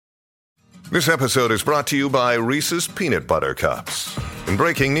This episode is brought to you by Reese's Peanut Butter Cups. In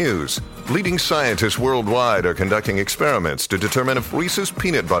breaking news, leading scientists worldwide are conducting experiments to determine if Reese's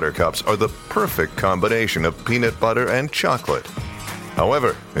Peanut Butter Cups are the perfect combination of peanut butter and chocolate.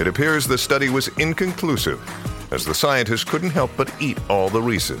 However, it appears the study was inconclusive, as the scientists couldn't help but eat all the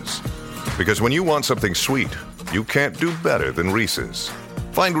Reese's. Because when you want something sweet, you can't do better than Reese's.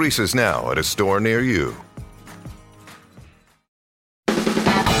 Find Reese's now at a store near you.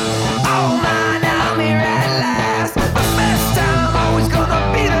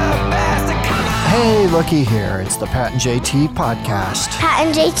 Hey, looky here. It's the Pat and JT podcast. Pat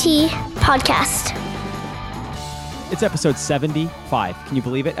and JT podcast. It's episode 75. Can you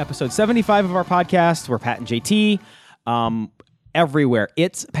believe it? Episode 75 of our podcast. We're Pat and JT. Everywhere.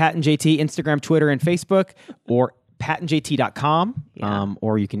 It's Pat and JT, Instagram, Twitter, and Facebook, or patandjt.com. Yeah.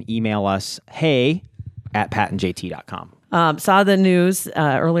 Or you can email us, hey@patandjt.com. Saw the news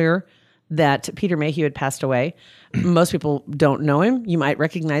earlier that Peter Mayhew had passed away. Most people don't know him. You might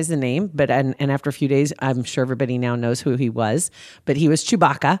recognize the name, but and after a few days, I'm sure everybody now knows who he was. But he was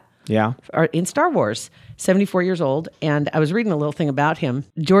Chewbacca. Yeah. In Star Wars, 74 years old. And I was reading a little thing about him.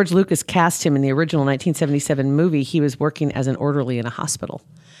 George Lucas cast him in the original 1977 movie. He was working as an orderly in a hospital.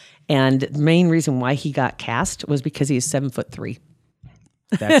 And the main reason why he got cast was because he is 7'3".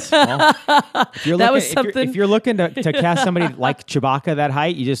 That's if you're That looking, was something. If you're looking to cast somebody like Chewbacca that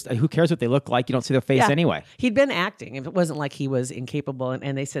height, you just who cares what they look like? You don't see their face Yeah. anyway. He'd been acting. It wasn't like he was incapable.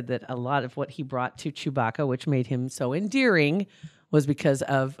 And they said that a lot of what he brought to Chewbacca, which made him so endearing, was because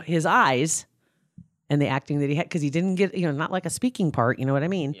of his eyes and the acting that he had. Because he didn't get, not like a speaking part, you know what I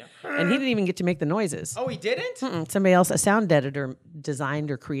mean? Yeah. And he didn't even get to make the noises. Oh, he didn't? Somebody else, a sound editor, designed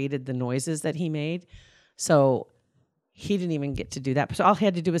or created the noises that he made. So he didn't even get to do that. So all he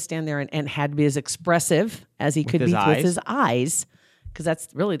had to do was stand there and had to be as expressive as he could be with his eyes. Because that's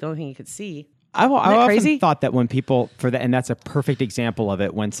really the only thing he could see. I often crazy? thought that when people, and that's a perfect example of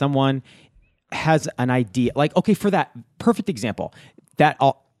it, when someone has an idea, like, okay, for that perfect example,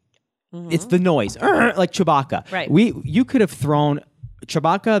 it's the noise, like Chewbacca. Right. You could have thrown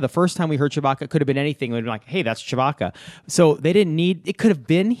Chewbacca, the first time we heard Chewbacca, could have been anything. It would have been like, hey, that's Chewbacca. So they didn't need, it could have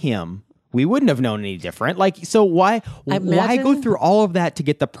been him. We wouldn't have known any different. Like, so why go through all of that to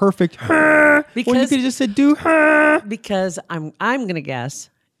get the perfect when you could have just said do Because I'm going to guess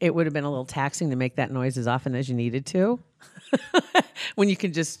it would have been a little taxing to make that noise as often as you needed to. When you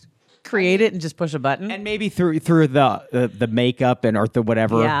can just create it and just push a button. And maybe through the makeup or the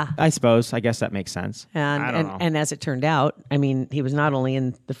whatever. Yeah. I guess that makes sense. I don't know. And as it turned out, I mean, he was not only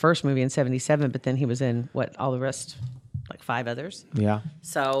in the first movie in 77, but then he was in all the rest, like 5 others. Yeah.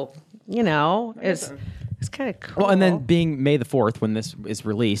 So, it's kind of cool. Well, and then being May the 4th when this is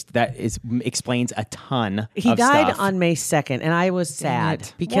released, explains a ton He of died stuff. on May 2nd, and I was sad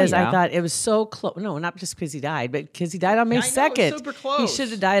it. because Well, yeah. I thought it was so close. No, not just because he died, but because he died on May 2nd. super close. He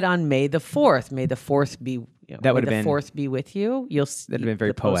should have died on May the 4th. May the 4th be That would have May been- the 4th be with you. That'd have been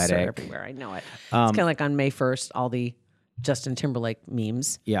very poetic. Everywhere, I know it. It's kind of like on May 1st, all the Justin Timberlake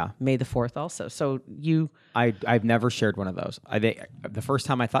memes. Yeah. May the 4th also. So I've never shared one of those. The first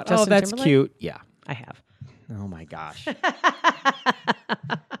time I thought, Justin that's Timberlake? cute. Yeah. I have. Oh my gosh.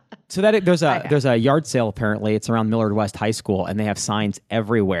 So there's a yard sale apparently. It's around Millard West High School, and they have signs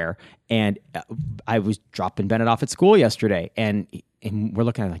everywhere. And I was dropping Bennett off at school yesterday, and we're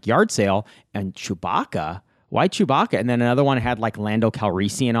looking at like yard sale and Chewbacca. Why Chewbacca? And then another one had like Lando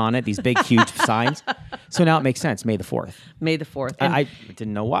Calrissian on it. These big, huge signs. So now it makes sense. May the 4th. May the 4th. I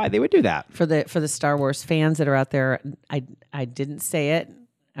didn't know why they would do that. For the Star Wars fans that are out there, I didn't say it,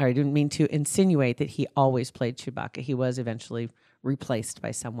 or I didn't mean to insinuate that he always played Chewbacca. He was eventually replaced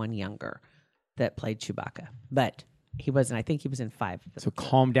by someone younger that played Chewbacca, but he wasn't. I think he was in 5 of them. So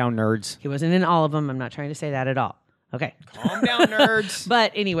calm down, nerds. He wasn't in all of them. I'm not trying to say that at all. Okay. Calm down, nerds.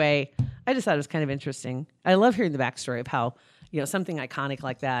 But anyway, I just thought it was kind of interesting. I love hearing the backstory of how, something iconic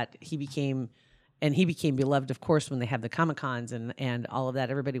like that, he became beloved, of course, when they have the Comic-Cons and all of that.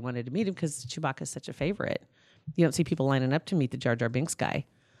 Everybody wanted to meet him because Chewbacca is such a favorite. You don't see people lining up to meet the Jar Jar Binks guy.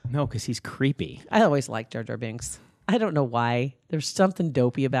 No, because he's creepy. I always liked Jar Jar Binks. I don't know why. There's something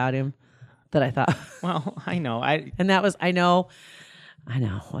dopey about him that I thought. Well, I know. And that was, I know,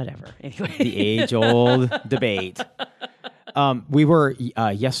 whatever. Anyway. The age-old debate. We were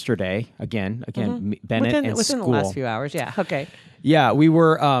yesterday again. Bennett and within school. the last few hours. Yeah. Okay. Yeah, we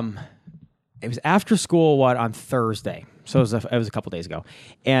were. It was after school. On Thursday? So it was a couple days ago,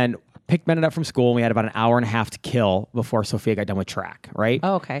 and picked Bennett up from school. And we had about an hour and a half to kill before Sophia got done with track. Right.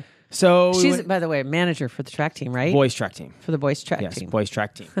 Oh, okay. So she's, by the way, manager for the track team, right? Boys track team. For the boys track Yes, team. boys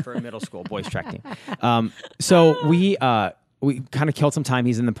track team for a middle school boys track team. So we we kind of killed some time.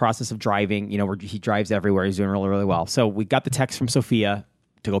 He's in the process of driving. Where he drives everywhere. He's doing really, really well. So we got the text from Sophia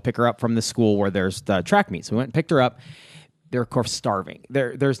to go pick her up from the school where there's the track meet. So we went and picked her up. They're, of course, starving.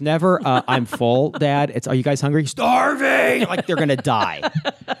 There's never, I'm full, Dad. It's, are you guys hungry? Starving! Like they're going to die.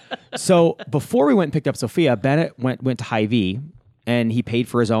 So before we went and picked up Sophia, Bennett went to Hy-Vee, and he paid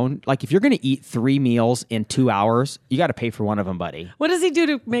for his own. Like, if you're going to eat 3 meals in 2 hours, you got to pay for one of them, buddy. What does he do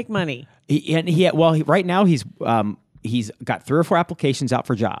to make money? Right now he's got 3 or 4 applications out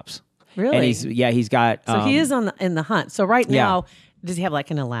for jobs. Really? And he's got. So he is in the hunt. So right now, does he have like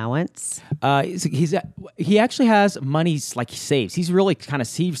an allowance? He actually has money like he saves. He's really kind of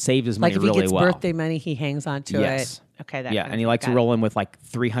saved his money Like if really he gets well. birthday money, he hangs on to it. Okay, that and he likes to roll in with like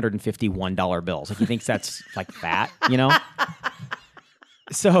 $351 bills. Like he thinks that's like fat,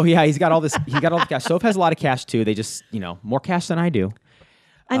 So he's got all this. He got all the cash. Soph has a lot of cash too. They just more cash than I do.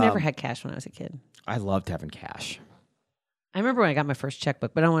 I never had cash when I was a kid. I loved having cash. I remember when I got my first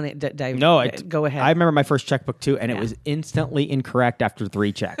checkbook, but I want to dive. No, go ahead. I remember my first checkbook too, and it was instantly incorrect after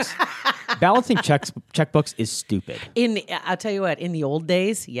 3 checks. Balancing checkbooks is stupid. I'll tell you what. In the old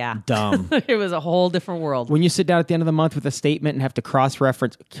days, Dumb. It was a whole different world. When you sit down at the end of the month with a statement and have to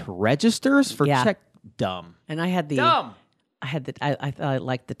cross-reference registers for check, dumb. And I had dumb. I thought I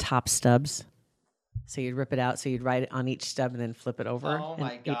liked the top stubs. So you'd rip it out. So you'd write it on each stub and then flip it over. Oh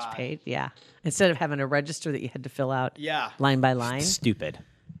my God. Each page. Yeah. Instead of having a register that you had to fill out. Yeah. Line by line. Stupid.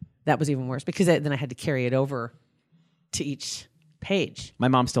 That was even worse because then I had to carry it over to each. My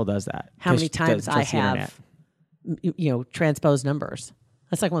mom still does that. How many times I have, transposed numbers.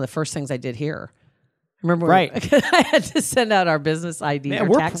 That's like one of the first things I did here. Remember, right? I had to send out our business ID, our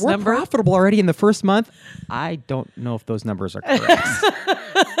tax number. We're profitable already in the first month. I don't know if those numbers are correct.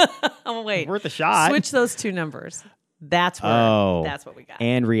 Oh wait, worth a shot. Switch those 2 numbers. That's what we got.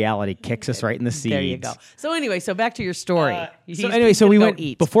 And reality kicks us right in the seeds. There you go. So anyway, so we went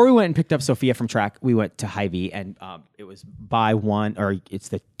before we went and picked up Sophia from track. We went to Hy-Vee, and it was buy one, or it's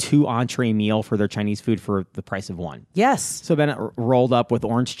the 2 entree meal for their Chinese food for the price of 1. Yes. So Bennett rolled up with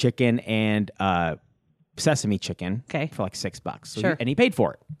orange chicken and sesame chicken for like $6. So sure. And he paid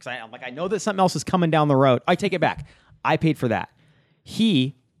for it. Because I'm like, I know that something else is coming down the road. I take it back. I paid for that.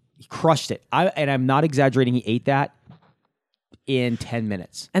 He crushed it. And I'm not exaggerating. He ate that in 10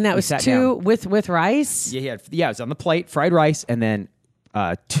 minutes. And that was 2 with rice? Yeah, it was on the plate, fried rice, and then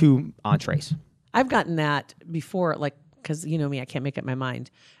 2 entrees. I've gotten that before, like, because you know me, I can't make up my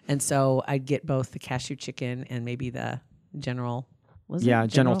mind. And so I'd get both the cashew chicken and maybe the General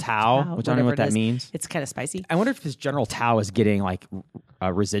Tao, which I don't know what that means. It's kind of spicy. I wonder if this General Tao is getting like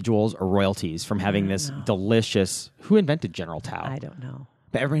residuals or royalties from having this delicious. Who invented General Tao? I don't know.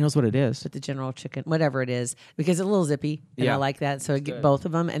 But everybody knows what it is. But the General chicken, whatever it is, because it's a little zippy, and I like that. So I get both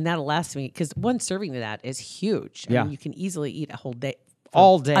of them, and that'll last me, because one serving of that is huge. I mean, you can easily eat a whole day.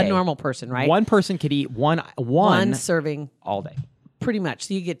 All day. A normal person, right? One person could eat one serving. All day. Pretty much.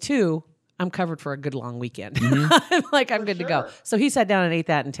 So you get 2. I'm covered for a good long weekend. Mm-hmm. I'm good to go. So he sat down and ate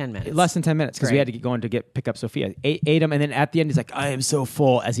that in 10 minutes. Less than 10 minutes, because we had to get going to pick up Sophia. Ate them, and then at the end, he's like, I am so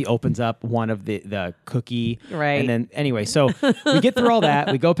full, as he opens up one of the cookie. Right. And then, anyway, so we get through all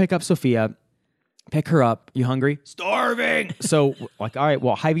that. We go pick up Sophia, pick her up. You hungry? Starving. So, like, all right,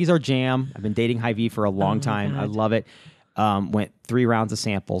 well, Hy-Vee's our jam. I've been dating Hy-Vee for a long time. I love it. Went 3 rounds of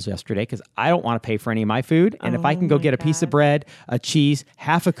samples yesterday because I don't want to pay for any of my food. And if I can go get a piece of bread, a cheese,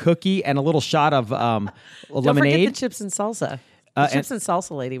 half a cookie, and a little shot of lemonade. Don't forget the chips and salsa. The chips and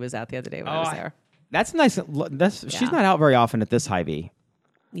salsa lady was out the other day when I was there. That's nice. She's not out very often at this Hy-Vee.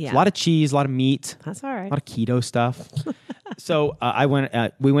 Yeah. A lot of cheese, a lot of meat. That's all right. A lot of keto stuff. So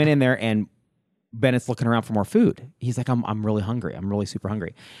we went in there, and Bennett's looking around for more food. He's like, I'm really hungry. I'm really super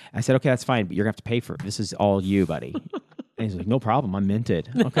hungry. I said, okay, that's fine, but you're going to have to pay for it. This is all you, buddy. And he's like, no problem. I'm minted.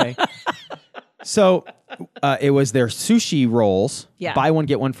 Okay. So it was their sushi rolls. Yeah. Buy one,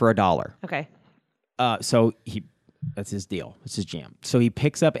 get one for $1. Okay. So that's his deal. It's his jam. So he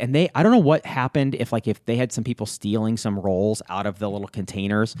picks up, and I don't know what happened if they had some people stealing some rolls out of the little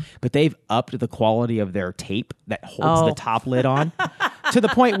containers, but they've upped the quality of their tape that holds the top lid on to the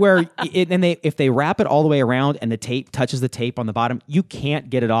point where if they wrap it all the way around and the tape touches the tape on the bottom, you can't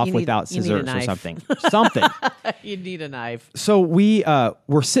get it off without scissors or something. You need a knife. So we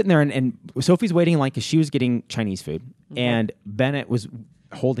were sitting there, and Sophie's waiting in line because she was getting Chinese food, and Bennett was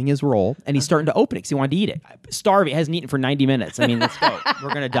holding his roll, and he's starting to open it because he wanted to eat it. Starving, hasn't eaten for 90 minutes. I mean, let's go.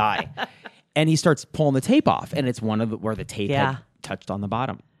 We're going to die. And he starts pulling the tape off, and it's one of where the tape had touched on the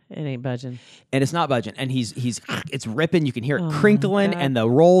bottom. It ain't budging. And it's not budging. And it's ripping. You can hear it crinkling, and the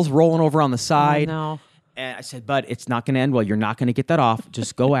roll's rolling over on the side. Oh, no. And I said, "Bud, it's not going to end well. You're not going to get that off.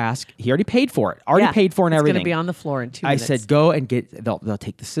 Just go ask." He already paid for it. Yeah, Paid for and it's everything. going to be on the floor in 2 I minutes. said, "Go and get." They'll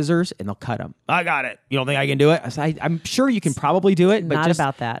take the scissors and they'll cut them. I got it. You don't think I can do it? I said, "I'm sure you can probably do it, but Not just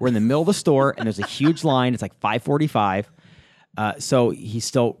about that. We're in the middle of the store and there's a huge line. It's like 5:45. So he's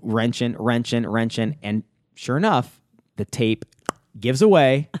still wrenching, and sure enough, the tape gives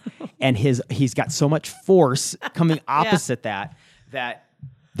away, and he's got so much force coming opposite that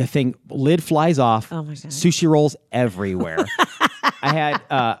the thing lid flies off. Oh my God. Sushi rolls everywhere. I had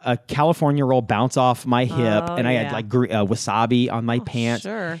a California roll bounce off my hip, and I had like wasabi on my pants.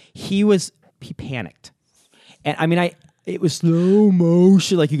 sure. He panicked, and I mean it was slow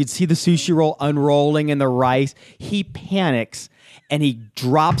motion, like you could see the sushi roll unrolling in the rice. He panics and he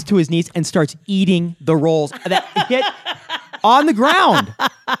drops to his knees and starts eating the rolls that hit on the ground.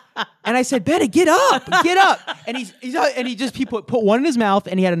 And I said, "Betty, get up. And he put one in his mouth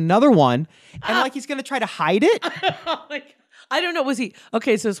and he had another one, and like he's gonna try to hide it. Oh my God. I don't know. Was he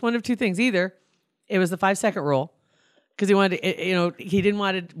okay? So it's one of two things. Either it was the 5-second rule because he wanted to, he didn't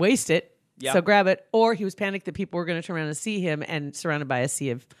want to waste it, so grab it, or he was panicked that people were going to turn around and see him and surrounded by a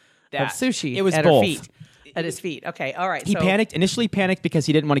sea of sushi. It was at both. Her feet. At his feet. Okay. All right. He initially panicked because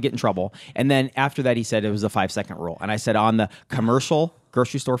he didn't want to get in trouble. And then after that, he said it was a 5-second rule. And I said, on the commercial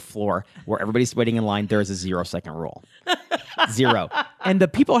grocery store floor where everybody's waiting in line, there is a 0-second rule. 0. And the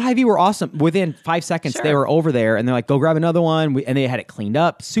people at Hy-Vee were awesome. Within 5 seconds, they were over there and they're like, "Go grab another one." And they had it cleaned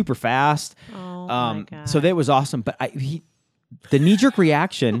up super fast. Oh my God. So that was awesome. But the knee-jerk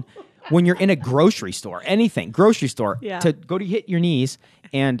reaction when you're in a grocery store, to go to hit your knees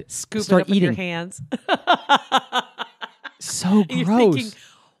and scoop start it up with eating. your hands. So You're gross. thinking,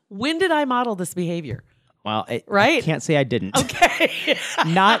 when did I model this behavior? Well, Right? I can't say I didn't. Okay.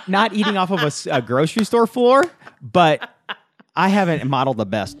 Not eating off of a grocery store floor, but I haven't modeled the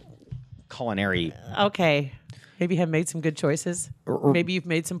best culinary. Okay. Maybe you have made some good choices. Maybe you've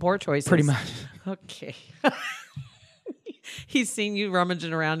made some poor choices. Pretty much. Okay. He's seen you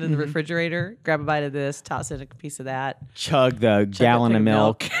rummaging around in the refrigerator. Grab a bite of this, toss in a piece of that. Chug the gallon of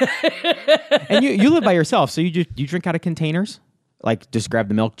milk. And you live by yourself, so you drink out of containers? Like just grab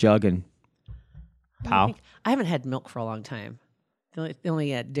the milk jug and pow? I haven't had milk for a long time. The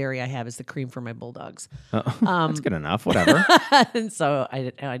only dairy I have is the cream for my bulldogs. That's good enough. Whatever. And so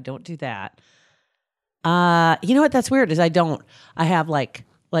I don't do that. You know what? That's weird. I have like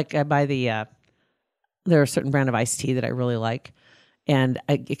I buy there are a certain brand of iced tea that I really like, and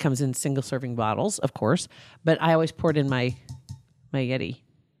it comes in single serving bottles, of course. But I always pour it in my Yeti,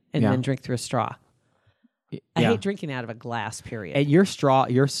 and then drink through a straw. I hate drinking out of a glass. Period. At your straw,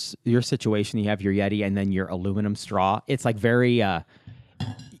 your situation, you have your Yeti and then your aluminum straw. It's like very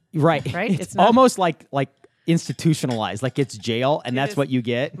right. It's not- almost like institutionalized, like it's jail, and that's what you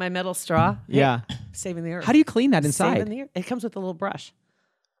get. My metal straw. Yeah. Saving the earth. How do you clean that inside? Saving the earth. It comes with a little brush.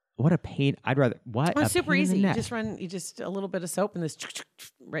 What a pain! I'd rather what? Oh, a it's super pain in the easy. neck. You just a little bit of soap and this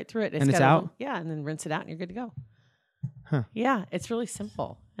right through it. And it's got a out? little- and then rinse it out, and you're good to go. Huh. Yeah, it's really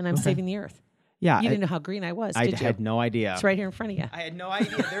simple, and I'm saving the earth. Yeah, You didn't know how green I was, I did you? had no idea. It's right here in front of you. I had no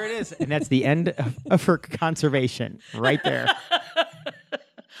idea. There it is, and that's the end of her conservation, right there.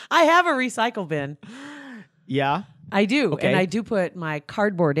 I have a recycle bin. Yeah. I do, Okay. and I do put my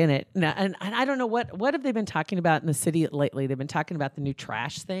cardboard in it. And I don't know what have they been talking about in the city lately. They've been talking about the new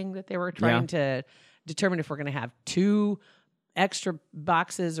trash thing that they were trying to determine if we're going to have 2 extra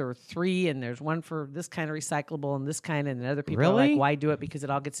boxes or 3, and there's one for this kind of recyclable and this kind, and other people are Really? like, why do it? Because it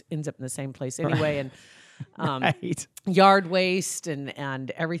all ends up in the same place anyway. And Right. yard waste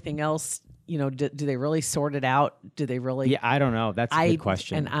and everything else. Do they really sort it out? Do they really? Yeah, I don't know. That's a good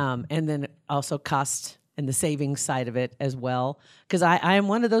question. And then also cost and the savings side of it as well. Because I am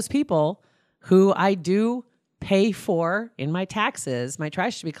one of those people who I do pay for in my taxes, my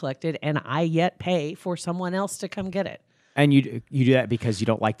trash to be collected, and I yet pay for someone else to come get it. And you do that because you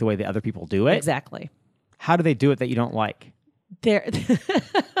don't like the way that other people do it? Exactly. How do they do it that you don't like? They're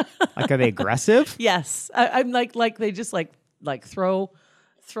Like, are they aggressive? yes, I'm like they just like throw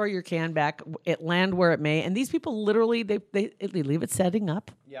your can back, it land where it may, and these people literally they leave it setting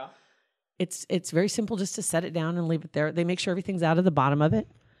up. Yeah. It's very simple just to set it down and leave it there. They make sure everything's out of the bottom of it.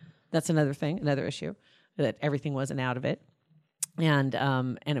 That's another thing, another issue, that everything wasn't out of it, and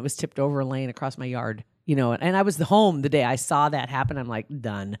it was tipped over and laying across my yard. And I was home the day I saw that happen. I'm like,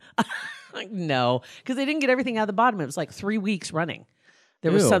 done. Like, no, because they didn't get everything out of the bottom. It was like 3 weeks running.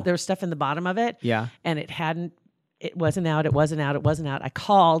 There was Ew. there was stuff in the bottom of it. Yeah. And it wasn't out. I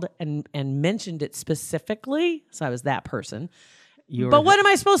called and mentioned it specifically. So I was that person. But what am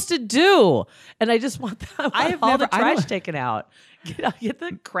I supposed to do? And I just want the trash taken out. Get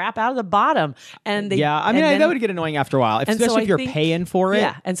the crap out of the bottom. And that would get annoying after a while, especially if you're paying for it.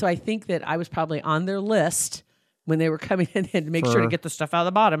 Yeah, and so I think that I was probably on their list when they were coming in to make sure to get the stuff out of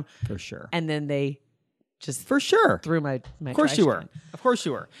the bottom. For sure. And then they just for sure threw my Of course you were. Of course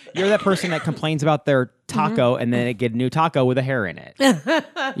you were. You're that person that complains about their taco and then they get a new taco with a hair in it.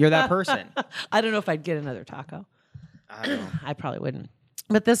 You're that person. I don't know if I'd get another taco. I don't know. I probably wouldn't.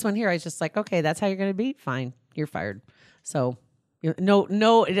 But this one here, I was just like, okay, that's how you're going to be? Fine. You're fired. So,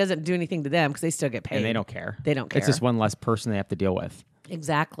 no, it doesn't do anything to them because they still get paid. And they don't care. They don't care. It's just one less person they have to deal with.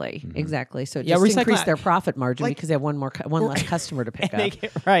 Exactly. So it just increased their profit margin because they have one less customer to pick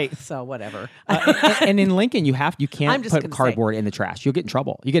up. Right. So whatever. And in Lincoln, you can't put cardboard in the trash. You'll get in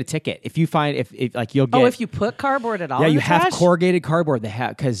trouble. You get a ticket if you find if you'll get. Oh, if you put cardboard at all. Yeah, in you the have trash? corrugated cardboard. They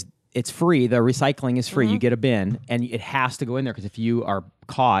have because it's free. The recycling is free. You get a bin, and it has to go in there because if you are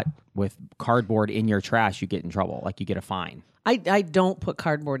caught with cardboard in your trash, you get in trouble. Like you get a fine. I don't put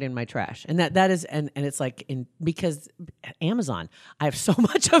cardboard in my trash, and that is and it's like because Amazon, I have so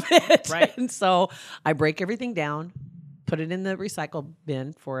much of it, right? And so I break everything down, put it in the recycle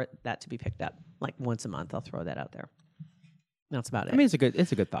bin for that to be picked up. Like once a month, I'll throw that out there. That's about it. I mean, it's a good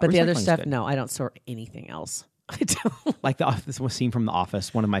thought. But the other stuff, no, I don't sort anything else. I don't. Like this was scene from The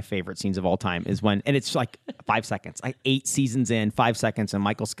Office. One of my favorite scenes of all time is when, and it's like 5 seconds, like 8 seasons in, 5 seconds, and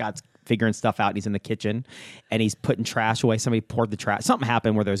Michael Scott's figuring stuff out. And he's in the kitchen, and he's putting trash away. Somebody poured the trash. Something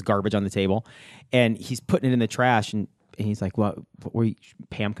happened where there's garbage on the table, and he's putting it in the trash. And he's like, "Well,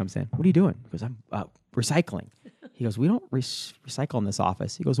 Pam comes in. What are you doing?" He goes, "I'm recycling." He goes, "We don't recycle in this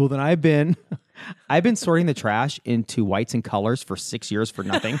office." He goes, "Well, then I've been sorting the trash into whites and colors for 6 years for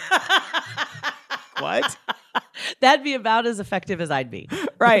nothing." What? That'd be about as effective as I'd be.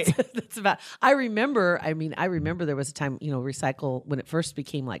 Right. That's about. I remember there was a time, recycle when it first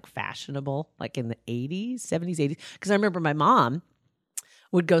became like fashionable, like in the 80s, 70s, 80s. Because I remember my mom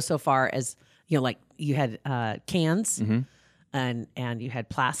would go so far as, like you had cans and you had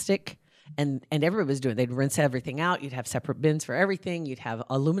plastic. And everybody was doing. They'd rinse everything out. You'd have separate bins for everything. You'd have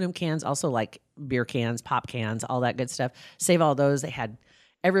aluminum cans, also like beer cans, pop cans, all that good stuff. Save all those.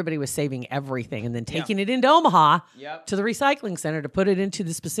 Everybody was saving everything and then taking it into Omaha to the recycling center to put it into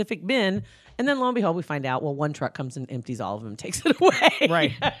the specific bin. And then lo and behold, we find out, one truck comes and empties all of them, takes it away.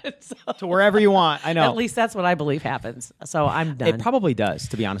 Right. To wherever you want. I know. At least that's what I believe happens. So I'm done. It probably does,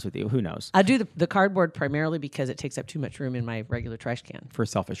 to be honest with you. Who knows? I do the cardboard primarily because it takes up too much room in my regular trash can. For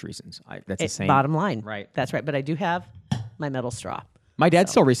selfish reasons. That's the same. Bottom line. Right. That's right. But I do have my metal straw. My dad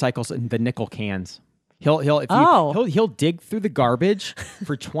still recycles the nickel cans. He'll dig through the garbage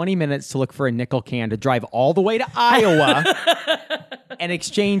for 20 minutes to look for a nickel can to drive all the way to Iowa and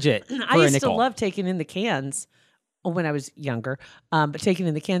exchange it for a nickel. I used to love taking in the cans when I was younger, but taking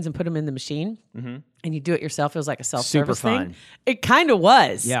in the cans and put them in the machine, and you do it yourself. It was like a self-service Super fun. thing. It kind of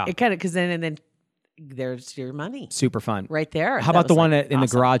was. Yeah. It kind of because then there's your money. Super fun. Right there. How about the one in the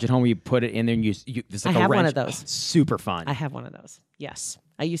garage at home where you put it in there and you there's like I a have wrench. one of those. Oh, super fun. I have one of those. Yes.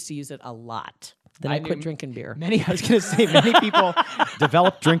 I used to use it a lot. Then I quit drinking beer. Many people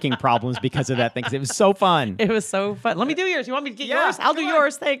developed drinking problems because of that thing because it was so fun. It was so fun. Let me do yours. You want me to get yours? I'll do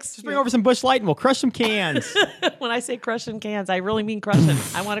yours. Thanks. Just bring over some Busch Light and we'll crush some cans. When I say crushing cans, I really mean crushing.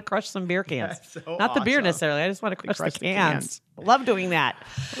 I want to crush some beer cans. Not the beer necessarily. I just want to crush the cans. Love doing that.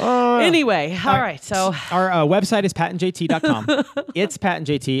 Anyway, all right. So our website is patandjt.com. It's Pat and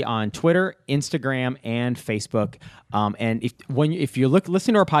JT on Twitter, Instagram, and Facebook. And if you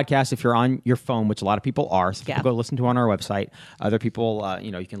listen to our podcast, if you're on your phone, which a lot of people are, so people go listen to on our website. Other people,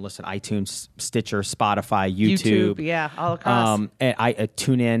 you can listen to iTunes, Stitcher, Spotify, YouTube, all across. And I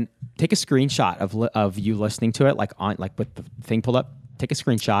tune in. Take a screenshot of you listening to it, like with the thing pulled up. Take a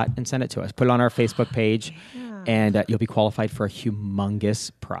screenshot and send it to us. Put it on our Facebook page. And you'll be qualified for a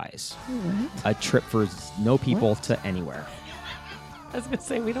humongous prize. A trip for no people to anywhere. I was going to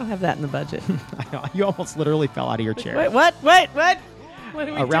say, we don't have that in the budget. I know. You almost literally fell out of your chair. Wait, what? What are we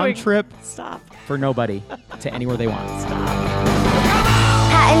doing? A round trip Stop. for nobody to anywhere they want. Stop.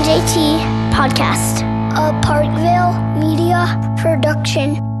 Pat and JT Podcast. A Parkville Media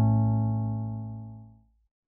Production.